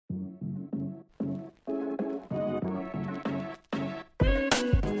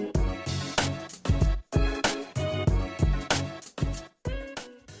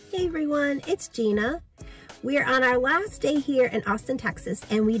everyone, it's Gina. We are on our last day here in Austin, Texas,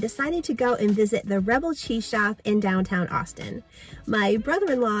 and we decided to go and visit the Rebel Cheese Shop in downtown Austin. My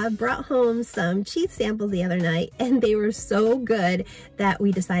brother-in-law brought home some cheese samples the other night, and they were so good that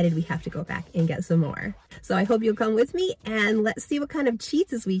we decided we have to go back and get some more. So I hope you'll come with me, and let's see what kind of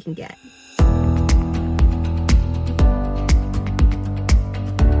cheeses we can get.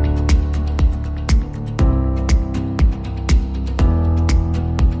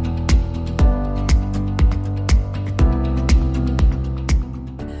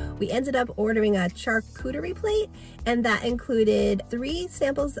 We ended up ordering a charcuterie plate, and that included 3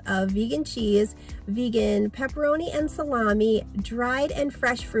 samples of vegan cheese, vegan pepperoni and salami, dried and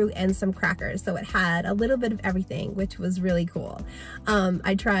fresh fruit, and some crackers. So it had a little bit of everything, which was really cool.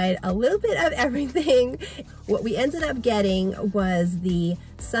 I tried a little bit of everything. What we ended up getting was the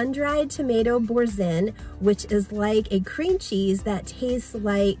sun-dried tomato boursin, which is like a cream cheese that tastes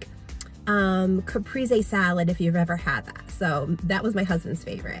like caprese salad, if you've ever had that. So that was my husband's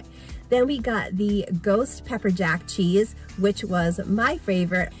favorite. Then we got the Ghost Pepperjack cheese, which was my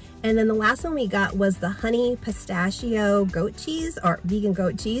favorite. And then the last one we got was the Honee Pistachio goat cheese, or vegan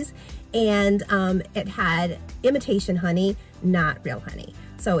goat cheese. And it had imitation honey, not real honey.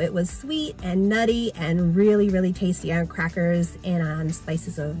 So it was sweet and nutty and really, really tasty on crackers and on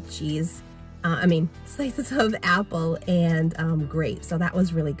slices of cheese. Slices of apple and grape. So that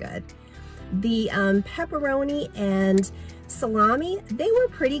was really good. The pepperoni and salami, they were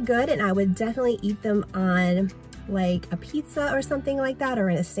pretty good, and I would definitely eat them on like a pizza or something like that, or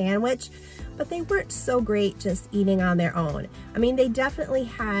in a sandwich, but they weren't so great just eating on their own. I mean, they definitely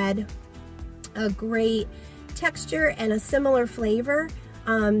had a great texture and a similar flavor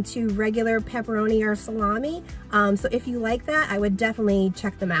to regular pepperoni or salami. So if you like that, I would definitely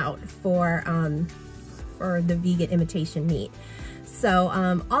check them out for the vegan imitation meat.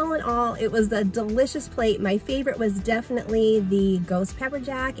 So all in all, it was a delicious plate. My favorite was definitely the Ghost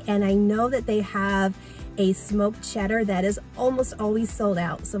Pepperjack, and I know that they have a smoked cheddar that is almost always sold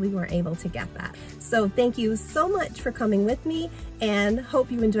out, so we weren't able to get that. So thank you so much for coming with me, and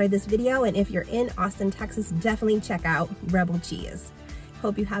hope you enjoyed this video. And if you're in Austin, Texas, definitely check out Rebel Cheese.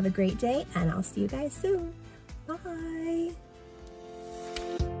 Hope you have a great day, and I'll see you guys soon. Bye.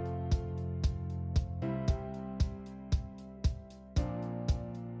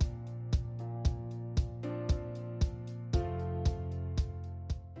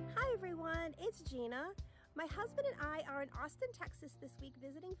 It's Gina. My husband and I are in Austin, Texas this week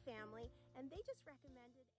visiting family, and they just recommended